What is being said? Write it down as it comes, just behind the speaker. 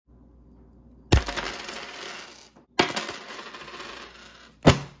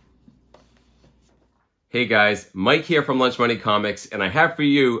Hey guys, Mike here from Lunch Money Comics, and I have for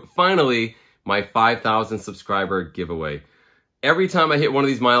you, finally, my 5,000 subscriber giveaway. Every time I hit one of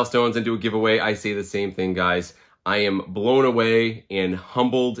these milestones and do a giveaway, I say the same thing, guys. I am blown away and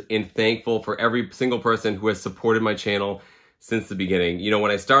humbled and thankful for every single person who has supported my channel since the beginning. You know,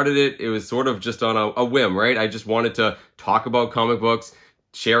 when I started it, it was sort of just on a whim, right? I just wanted to talk about comic books,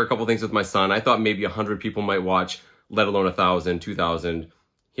 share a couple things with my son. I thought maybe 100 people might watch, let alone 1,000, 2,000.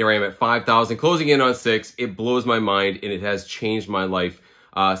 Here I am at 5,000, closing in on 6. It blows my mind, and it has changed my life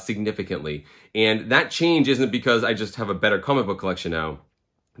significantly. And that change isn't because I just have a better comic book collection now.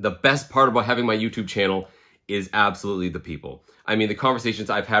 The best part about having my YouTube channel is absolutely the people. I mean, the conversations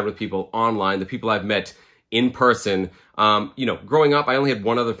I've had with people online, the people I've met in person. You know, growing up, I only had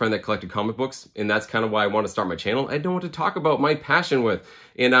one other friend that collected comic books, and that's kind of why I want to start my channel. I don't want to talk about my passion with.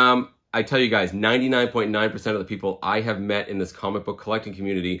 And I tell you guys, 99.9% of the people I have met in this comic book collecting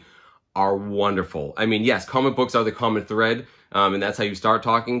community are wonderful. I mean, yes, comic books are the common thread, and that's how you start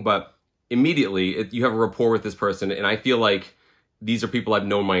talking, but immediately you have a rapport with this person, and I feel like these are people I've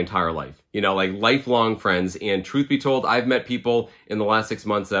known my entire life. You know, like lifelong friends, and truth be told, I've met people in the last 6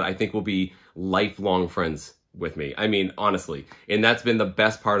 months that I think will be lifelong friends with me. I mean, honestly. And that's been the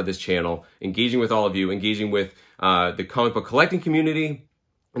best part of this channel, engaging with all of you, engaging with the comic book collecting community,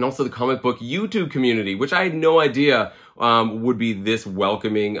 and also the comic book YouTube community, which I had no idea would be this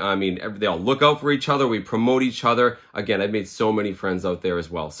welcoming. I mean, they all look out for each other. We promote each other. Again, I've made so many friends out there as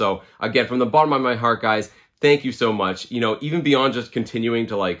well. So again, from the bottom of my heart, guys, thank you so much. You know, even beyond just continuing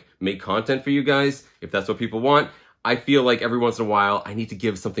to like make content for you guys, if that's what people want, I feel like every once in a while, I need to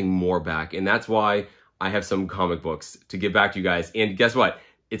give something more back. And that's why I have some comic books to give back to you guys. And guess what?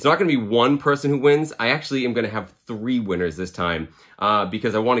 It's not going to be one person who wins. I actually am going to have 3 winners this time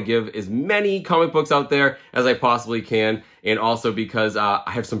because I want to give as many comic books out there as I possibly can. And also because I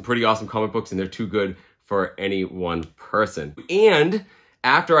have some pretty awesome comic books and they're too good for any one person. And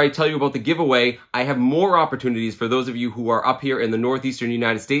after I tell you about the giveaway, I have more opportunities for those of you who are up here in the Northeastern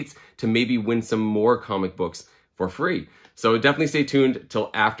United States to maybe win some more comic books for free. So definitely stay tuned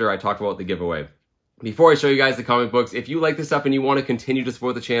till after I talk about the giveaway. Before I show you guys the comic books, if you like this stuff and you want to continue to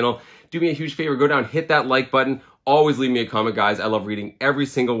support the channel, do me a huge favor, go down, hit that like button. Always leave me a comment, guys. I love reading every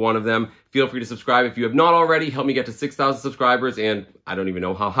single one of them. Feel free to subscribe if you have not already. Help me get to 6,000 subscribers, and I don't even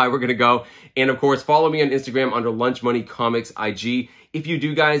know how high we're going to go. And of course, follow me on Instagram under Lunch Money Comics IG. If you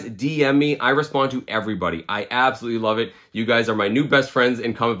do, guys, DM me. I respond to everybody. I absolutely love it. You guys are my new best friends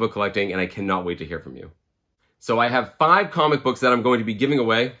in comic book collecting, and I cannot wait to hear from you. So I have 5 comic books that I'm going to be giving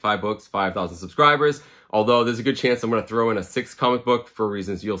away. 5 books, 5,000 subscribers. Although there's a good chance I'm going to throw in a 6th comic book for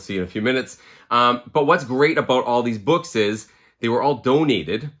reasons you'll see in a few minutes. But what's great about all these books is they were all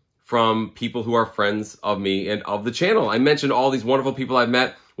donated from people who are friends of me and of the channel. I mentioned all these wonderful people I've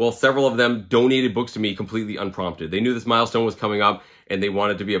met. Well, several of them donated books to me completely unprompted. They knew this milestone was coming up and they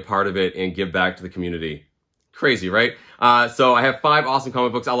wanted to be a part of it and give back to the community. Crazy, right? So I have 5 awesome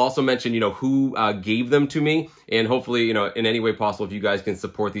comic books. I'll also mention, you know, who gave them to me. And hopefully, you know, in any way possible, if you guys can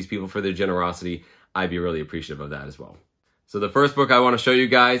support these people for their generosity, I'd be really appreciative of that as well. So the first book I want to show you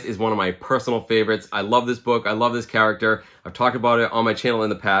guys is one of my personal favorites. I love this book. I love this character. I've talked about it on my channel in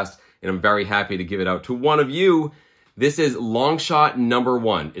the past, and I'm very happy to give it out to one of you. This is Longshot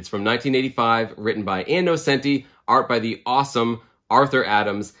 #1. It's from 1985, written by Ann Nocenti, art by the awesome Arthur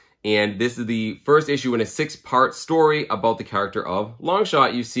Adams. And this is the first issue in a 6-part story about the character of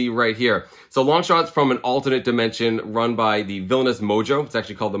Longshot you see right here. So Longshot's from an alternate dimension run by the villainous Mojo. It's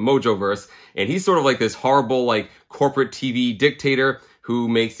actually called the Mojoverse. And he's sort of like this horrible, like, corporate TV dictator who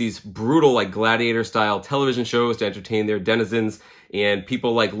makes these brutal, like, gladiator-style television shows to entertain their denizens. And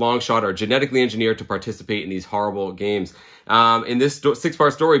people like Longshot are genetically engineered to participate in these horrible games. In this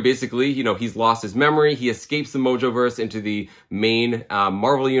 6-part story, basically, you know, he's lost his memory. He escapes the Mojoverse into the main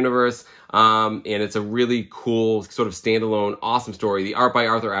Marvel universe. And it's a really cool, sort of standalone, awesome story. The art by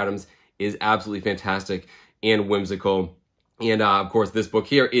Arthur Adams is absolutely fantastic and whimsical. And, of course, this book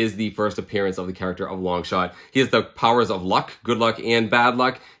here is the first appearance of the character of Longshot. He has the powers of luck, good luck, and bad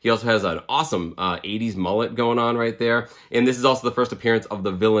luck. He also has an awesome 80s mullet going on right there. And this is also the first appearance of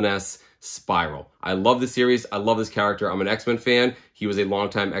the villainess Spiral. I love this series. I love this character. I'm an X-Men fan. He was a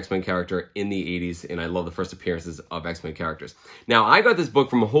longtime X-Men character in the 80s, and I love the first appearances of X-Men characters. Now, I got this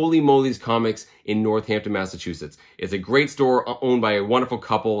book from Holy Moly's Comics in Northampton, Massachusetts. It's a great store owned by a wonderful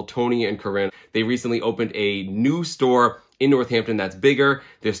couple, Tony and Corinne. They recently opened a new store in Northampton that's bigger.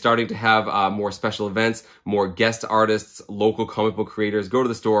 They're starting to have more special events, more guest artists, local comic book creators. Go to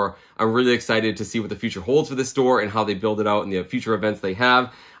the store. I'm really excited to see what the future holds for this store and how they build it out and the future events they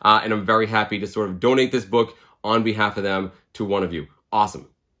have. And I'm very happy to sort of donate this book on behalf of them to one of you. Awesome.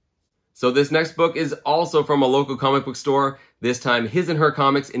 So this next book is also from a local comic book store, this time His and Her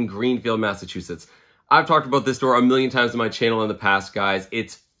Comics in Greenfield, Massachusetts. I've talked about this store a million times on my channel in the past, guys.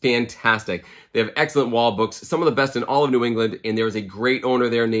 It's fantastic. They have excellent wall books, some of the best in all of New England, and there is a great owner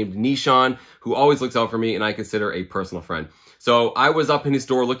there named Nishan who always looks out for me and I consider a personal friend. So I was up in his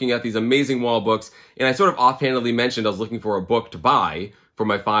store looking at these amazing wall books, and I sort of offhandedly mentioned I was looking for a book to buy for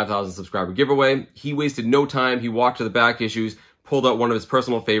my 5,000 subscriber giveaway. He wasted no time. He walked to the back issues, pulled out one of his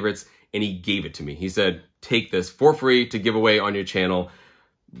personal favorites, and he gave it to me. He said, take this for free to give away on your channel.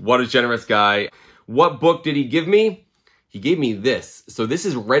 What a generous guy. What book did he give me? He gave me this. So this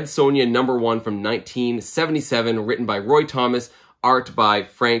is Red Sonja #1 from 1977, written by Roy Thomas, art by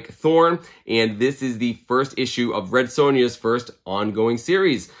Frank Thorne, and this is the first issue of Red Sonja's first ongoing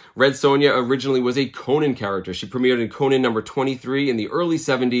series. Red Sonja originally was a Conan character. She premiered in Conan #23 in the early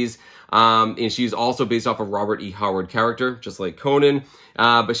 70s, and she's also based off a Robert E. Howard character, just like Conan,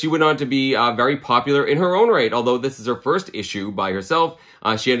 but she went on to be very popular in her own right. Although this is her first issue by herself,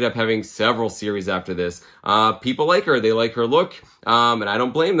 she ended up having several series after this. People like her. They like her look, and I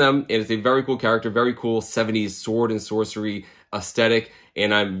don't blame them. And it's a very cool character, very cool 70s sword and sorcery aesthetic,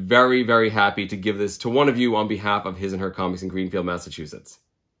 and I'm very, very happy to give this to one of you on behalf of His and Her Comics in Greenfield, Massachusetts.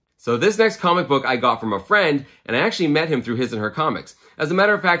 So this next comic book I got from a friend, and I actually met him through His and Her Comics. As a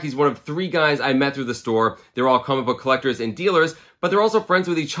matter of fact, he's one of 3 guys I met through the store. They're all comic book collectors and dealers, but they're also friends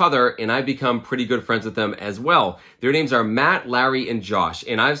with each other, and I've become pretty good friends with them as well. Their names are Matt, Larry, and Josh,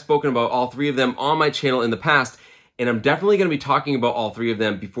 and I've spoken about all 3 of them on my channel in the past, and I'm definitely going to be talking about all 3 of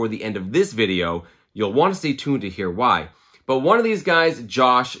them before the end of this video. You'll want to stay tuned to hear why. But one of these guys,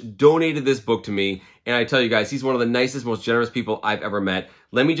 Josh, donated this book to me, and I tell you guys, he's one of the nicest, most generous people I've ever met.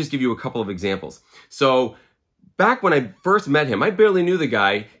 Let me just give you a couple of examples. So, back when I first met him, I barely knew the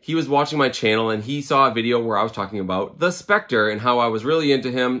guy. He was watching my channel, and he saw a video where I was talking about the Spectre and how I was really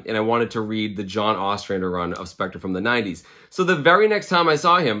into him, and I wanted to read the John Ostrander run of Spectre from the 90s. So the very next time I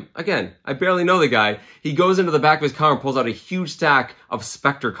saw him, again, I barely know the guy, he goes into the back of his car and pulls out a huge stack of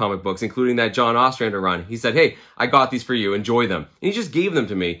Spectre comic books, including that John Ostrander run. He said, hey, I got these for you, enjoy them. And he just gave them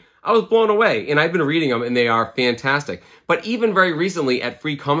to me. I was blown away, and I've been reading them, and they are fantastic. But even very recently, at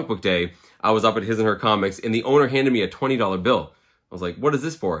Free Comic Book Day, I was up at His and Her Comics, and the owner handed me a $20 bill. I was like, what is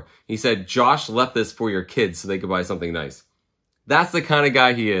this for? He said, Josh left this for your kids so they could buy something nice. That's the kind of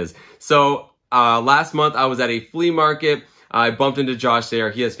guy he is. So last month, I was at a flea market. I bumped into Josh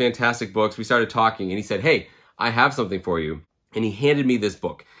there. He has fantastic books. We started talking, and he said, hey, I have something for you. And he handed me this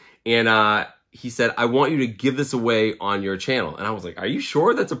book. And he said, I want you to give this away on your channel. And I was like, are you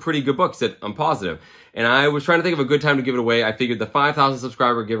sure? That's a pretty good book. He said, I'm positive. And I was trying to think of a good time to give it away. I figured the 5,000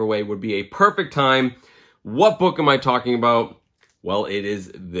 subscriber giveaway would be a perfect time. What book am I talking about? Well, it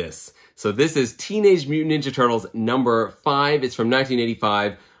is this. So this is Teenage Mutant Ninja Turtles #5. It's from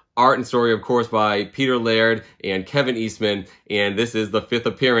 1985. Art and story, of course, by Peter Laird and Kevin Eastman. And this is the 5th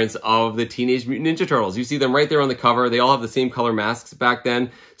appearance of the Teenage Mutant Ninja Turtles. You see them right there on the cover. They all have the same color masks back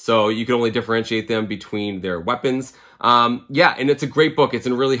then, so you can only differentiate them between their weapons. Yeah, and it's a great book. It's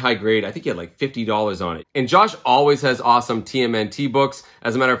in really high grade. I think he had like $50 on it. And Josh always has awesome TMNT books.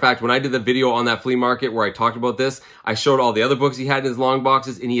 As a matter of fact, when I did the video on that flea market where I talked about this, I showed all the other books he had in his long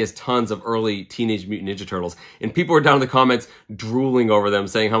boxes, and he has tons of early Teenage Mutant Ninja Turtles. And people were down in the comments drooling over them,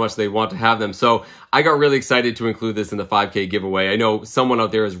 saying how much they want to have them. So I got really excited to include this in the 5K giveaway. I know someone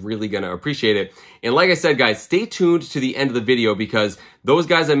out there is really going to appreciate it. And like I said, guys, stay tuned to the end of the video, because those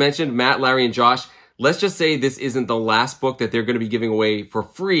guys I mentioned, Matt, Larry, and Josh, let's just say this isn't the last book that they're going to be giving away for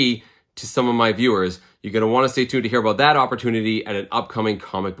free to some of my viewers. You're going to want to stay tuned to hear about that opportunity at an upcoming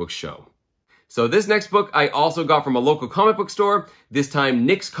comic book show. So this next book I also got from a local comic book store, this time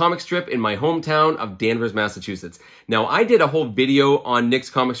Nick's Comic Strip in my hometown of Danvers, Massachusetts. Now, I did a whole video on Nick's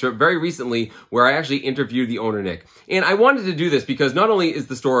Comic Strip very recently where I actually interviewed the owner, Nick. And I wanted to do this because not only is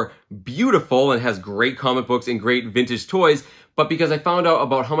the store beautiful and has great comic books and great vintage toys, but because I found out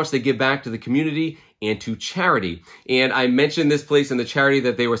about how much they give back to the community and to charity. And I mentioned this place and the charity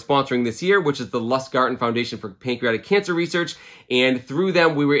that they were sponsoring this year, which is the Lustgarten Foundation for Pancreatic Cancer Research. And through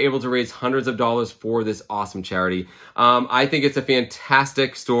them, we were able to raise hundreds of dollars for this awesome charity. I think it's a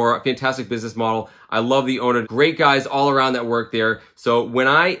fantastic store, a fantastic business model. I love the owner. Great guys all around that work there. So when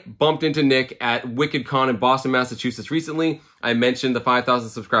I bumped into Nick at WickedCon in Boston, Massachusetts recently, I mentioned the 5,000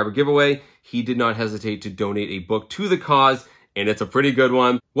 subscriber giveaway. He did not hesitate to donate a book to the cause, and it's a pretty good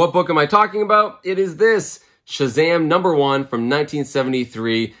one. What book am I talking about? It is this, Shazam #1 from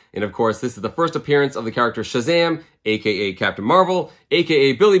 1973. And of course, this is the first appearance of the character Shazam, aka Captain Marvel,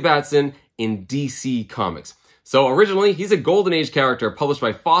 aka Billy Batson, in DC Comics. So originally, he's a Golden Age character published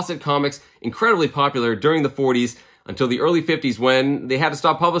by Fawcett Comics, incredibly popular during the 40s until the early 50s when they had to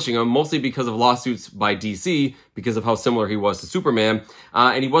stop publishing him, mostly because of lawsuits by DC, because of how similar he was to Superman.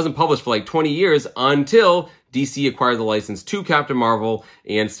 And he wasn't published for like 20 years until DC acquired the license to Captain Marvel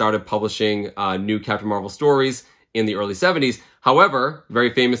and started publishing new Captain Marvel stories in the early 70s. However,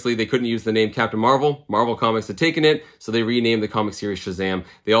 very famously, they couldn't use the name Captain Marvel. Marvel Comics had taken it, so they renamed the comic series Shazam.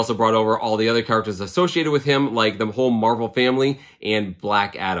 They also brought over all the other characters associated with him, like the whole Marvel family and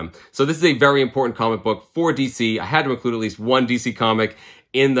Black Adam. So this is a very important comic book for DC. I had to include at least one DC comic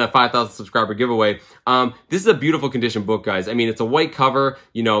in the 5,000 subscriber giveaway. This is a beautiful condition book, guys. I mean, it's a white cover.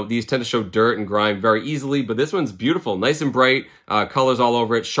 You know, these tend to show dirt and grime very easily, but this one's beautiful, nice and bright, colors all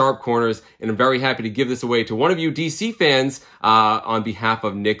over it, sharp corners, and I'm very happy to give this away to one of you DC fans on behalf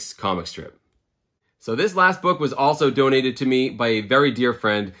of Nick's Comic Strip. So this last book was also donated to me by a very dear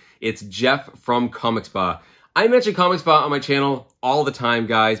friend. It's Jeff from Comic Spa. I mention Comic Spa on my channel all the time,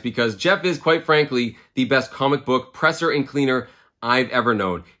 guys, because Jeff is, quite frankly, the best comic book presser and cleaner I've ever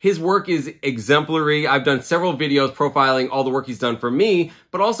known. His work is exemplary. I've done several videos profiling all the work he's done for me,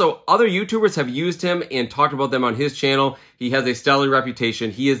 but also other YouTubers have used him and talked about them on his channel. He has a stellar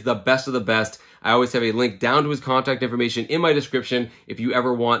reputation. He is the best of the best. I always have a link down to his contact information in my description if you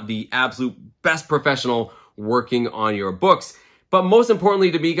ever want the absolute best professional working on your books. But most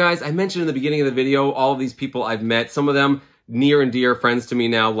importantly to me, guys, I mentioned in the beginning of the video all of these people I've met, some of them near and dear friends to me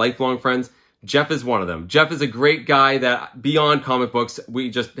now, lifelong friends. Jeff is one of them. Jeff is a great guy that, beyond comic books, we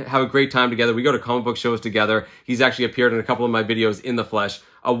just have a great time together. We go to comic book shows together. He's actually appeared in a couple of my videos in the flesh.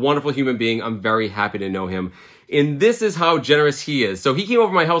 A wonderful human being. I'm very happy to know him. And this is how generous he is. So he came over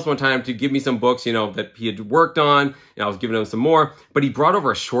to my house one time to give me some books, you know, that he had worked on, and I was giving him some more, but he brought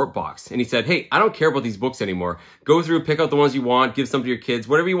over a short box, and he said, hey, I don't care about these books anymore. Go through, pick out the ones you want, give some to your kids,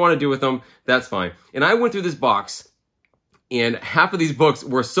 whatever you want to do with them, that's fine. And I went through this box, and half of these books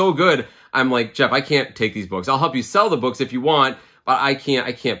were so good, I'm like, Jeff, I can't take these books. I'll help you sell the books if you want, but I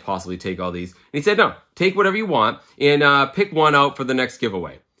can't possibly take all these. And he said, no, take whatever you want and pick one out for the next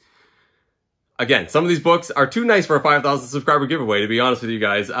giveaway. Again, some of these books are too nice for a 5,000 subscriber giveaway, to be honest with you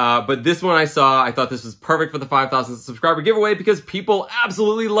guys. But this one I saw, I thought this was perfect for the 5,000 subscriber giveaway because people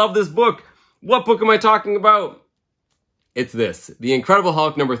absolutely love this book. What book am I talking about? It's this, The Incredible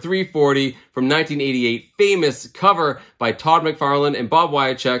Hulk number 340 from 1988, famous cover by Todd McFarlane and Bob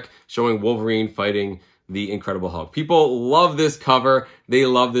Wiacek showing Wolverine fighting the Incredible Hulk. People love this cover. They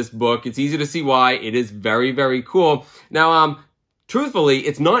love this book. It's easy to see why. It is very, very cool. Now, truthfully,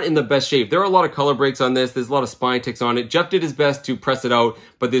 it's not in the best shape. There are a lot of color breaks on this. There's a lot of spine ticks on it. Jeff did his best to press it out,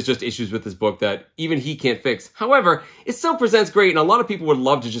 but there's just issues with this book that even he can't fix. However, it still presents great, and a lot of people would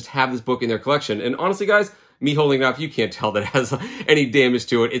love to just have this book in their collection. And honestly, guys, me holding it up, you can't tell that it has any damage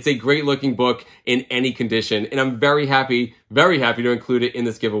to it. It's a great looking book in any condition, and I'm very happy to include it in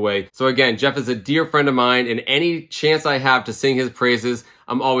this giveaway. So again, Jeff is a dear friend of mine, and any chance I have to sing his praises,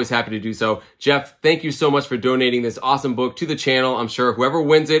 I'm always happy to do so. Jeff, thank you so much for donating this awesome book to the channel. I'm sure whoever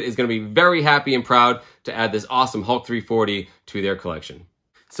wins it is going to be very happy and proud to add this awesome Hulk 340 to their collection.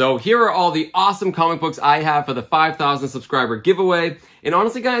 So here are all the awesome comic books I have for the 5,000 subscriber giveaway. And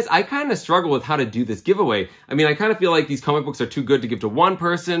honestly, guys, I kind of struggle with how to do this giveaway. I mean, I kind of feel like these comic books are too good to give to one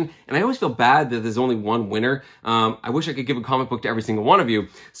person, and I always feel bad that there's only one winner. I wish I could give a comic book to every single one of you.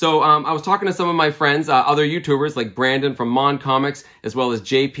 So I was talking to some of my friends, other YouTubers like Brandon from Mon Comics, as well as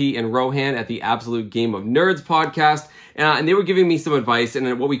JP and Rohan at the Absolute Game of Nerds podcast. And they were giving me some advice,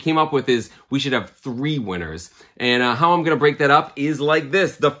 and what we came up with is we should have 3 winners. And how I'm going to break that up is like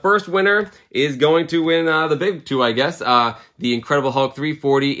this. The first winner is going to win the big 2, I guess, the Incredible Hulk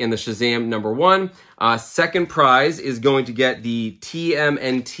 340 and the Shazam number 1. Second prize is going to get the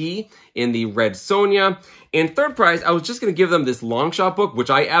TMNT in the Red Sonja. And third prize, I was just going to give them this Longshot book, which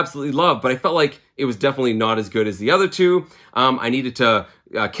I absolutely love, but I felt like it was definitely not as good as the other 2. I needed to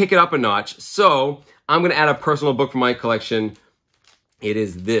kick it up a notch. So I'm going to add a personal book from my collection. It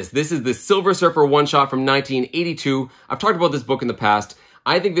is this. This is the Silver Surfer one-shot from 1982. I've talked about this book in the past.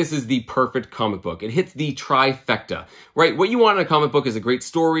 I think this is the perfect comic book. It hits the trifecta, right? What you want in a comic book is a great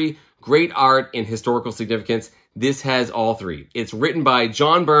story, great art, and historical significance. This has all 3. It's written by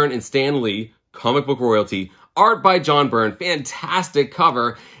John Byrne and Stan Lee, comic book royalty. Art by John Byrne, fantastic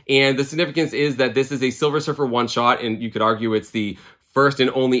cover. And the significance is that this is a Silver Surfer one-shot, and you could argue it's the first and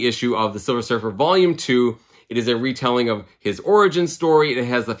only issue of the Silver Surfer Volume 2. It is a retelling of his origin story. It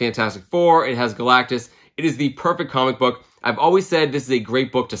has the Fantastic Four. It has Galactus. It is the perfect comic book. I've always said this is a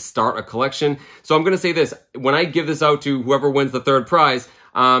great book to start a collection. So I'm going to say this. When I give this out to whoever wins the third prize,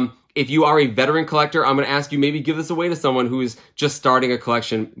 If you are a veteran collector, I'm going to ask you maybe give this away to someone who is just starting a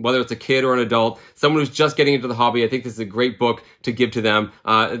collection, whether it's a kid or an adult, someone who's just getting into the hobby. I think this is a great book to give to them.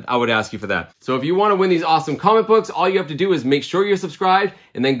 I would ask you for that. So if you want to win these awesome comic books, all you have to do is make sure you're subscribed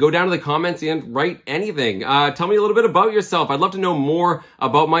and then go down to the comments and write anything. Tell me a little bit about yourself. I'd love to know more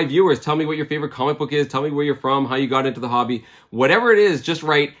about my viewers. Tell me what your favorite comic book is. Tell me where you're from, how you got into the hobby. Whatever it is, just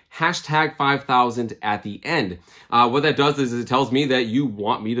write hashtag 5000 at the end. What that does is it tells me that you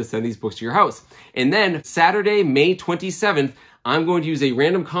want me to send these books to your house. And then Saturday, May 27th, I'm going to use a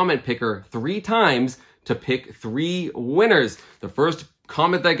random comment picker 3 times to pick 3 winners. The first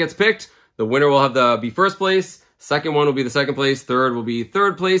comment that gets picked, the winner will have be first place. Second one will be the second place. Third will be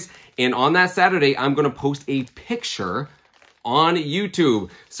third place. And on that Saturday, I'm going to post a picture on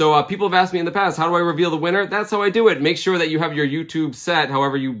YouTube. So people have asked me in the past, how do I reveal the winner? That's how I do it. Make sure that you have your YouTube set,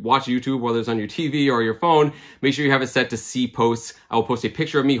 however you watch YouTube, whether it's on your TV or your phone, make sure you have it set to see posts. I will post a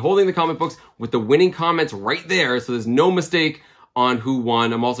picture of me holding the comic books with the winning comments right there, so there's no mistake on who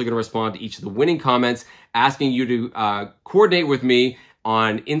won. I'm also going to respond to each of the winning comments, asking you to coordinate with me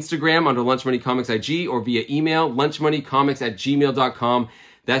on Instagram under Lunch Money Comics IG or via email, lunchmoneycomics@gmail.com.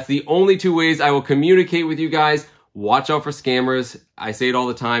 That's the only 2 ways I will communicate with you guys. Watch out for scammers. I say it all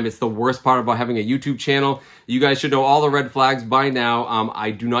the time. It's the worst part about having a YouTube channel. You guys should know all the red flags by now.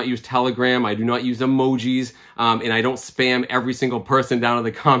 I do not use Telegram. I do not use emojis. And I don't spam every single person down in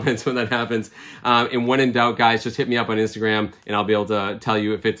the comments when that happens. And when in doubt, guys, just hit me up on Instagram and I'll be able to tell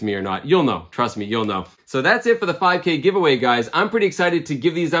you if it's me or not. You'll know. Trust me, you'll know. So that's it for the 5K giveaway, guys. I'm pretty excited to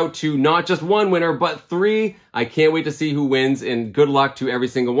give these out to not just 1 winner, but 3. I can't wait to see who wins, and good luck to every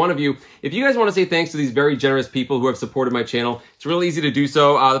single one of you. If you guys want to say thanks to these very generous people who have supported my channel, it's real easy to do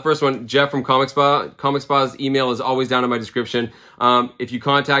so. The first one, Jeff from Comic Spa. Comic Spa's email is always down in my description. If you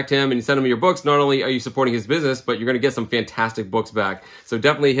contact him and you send him your books, not only are you supporting his business, but you're going to get some fantastic books back. So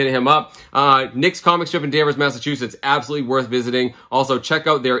definitely hit him up. Nick's Comic Strip in Danvers, Massachusetts, absolutely worth visiting. Also, check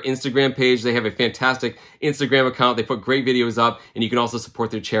out their Instagram page. They have a fantastic Instagram account. They put great videos up, and you can also support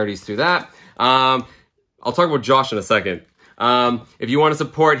their charities through that. I'll talk about Josh in a second. If you want to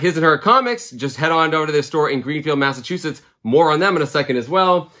support His and Her Comics, just head on over to their store in Greenfield, Massachusetts. More on them in a second as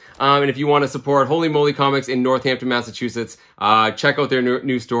well. And if you want to support Holy Moly Comics in Northampton, Massachusetts, check out their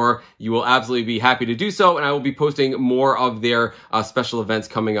new store. You will absolutely be happy to do so, and I will be posting more of their special events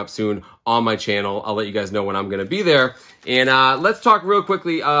coming up soon on my channel. I'll let you guys know when I'm going to be there. And let's talk real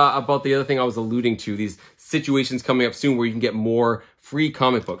quickly about the other thing I was alluding to, these situations coming up soon where you can get more free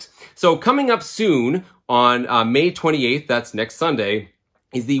comic books. So coming up soon on May 28th, that's next Sunday,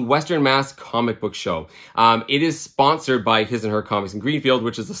 is the Western Mass Comic Book Show. It is sponsored by His and Her Comics in Greenfield,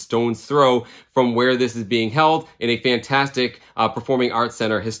 which is a stone's throw from where this is being held in a fantastic performing arts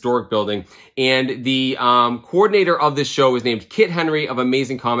center, historic building. And the coordinator of this show is named Kit Henry of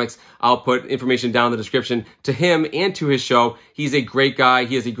Amazing Comics. I'll put information down in the description to him and to his show. He's a great guy.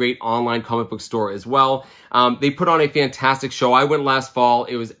 He has a great online comic book store as well. They put on a fantastic show. I went last fall.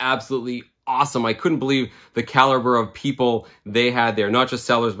 It was absolutely awesome. I couldn't believe the caliber of people they had there, not just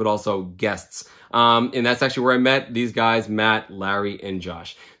sellers, but also guests. And that's actually where I met these guys, Matt, Larry, and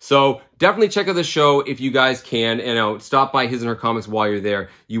Josh. So definitely check out the show if you guys can, and stop by His and Her Comics while you're there.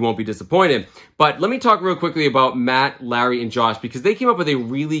 You won't be disappointed. But let me talk real quickly about Matt, Larry, and Josh, because they came up with a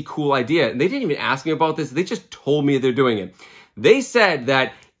really cool idea. And they didn't even ask me about this. They just told me they're doing it. They said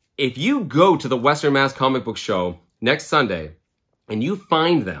that if you go to the Western Mass Comic Book Show next Sunday and you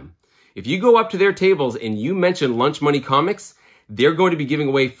find them, if you go up to their tables and you mention Lunch Money Comics, they're going to be giving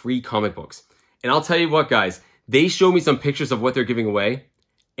away free comic books. And I'll tell you what, guys, they showed me some pictures of what they're giving away,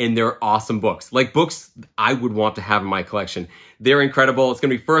 and they're awesome books. Like books I would want to have in my collection. They're incredible. It's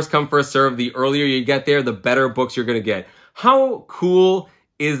going to be first come, first serve. The earlier you get there, the better books you're going to get. How cool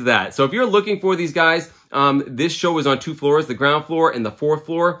is that? So if you're looking for these guys, this show is on 2 floors, the ground floor and the 4th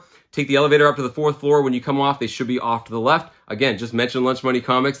floor. Take the elevator up to the 4th floor. When you come off, they should be off to the left. Again, just mention Lunch Money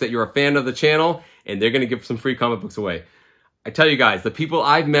Comics, that you're a fan of the channel, and they're going to give some free comic books away. I tell you guys, the people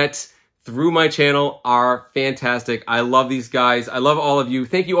I've met through my channel are fantastic. I love these guys. I love all of you.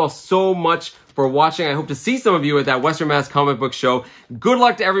 Thank you all so much for watching. I hope to see some of you at that Western Mass Comic Book Show. Good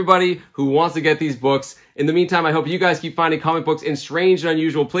luck to everybody who wants to get these books. In the meantime, I hope you guys keep finding comic books in strange and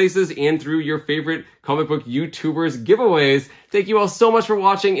unusual places and through your favorite comic book YouTubers giveaways. Thank you all so much for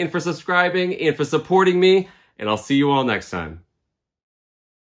watching and for subscribing and for supporting me, and I'll see you all next time.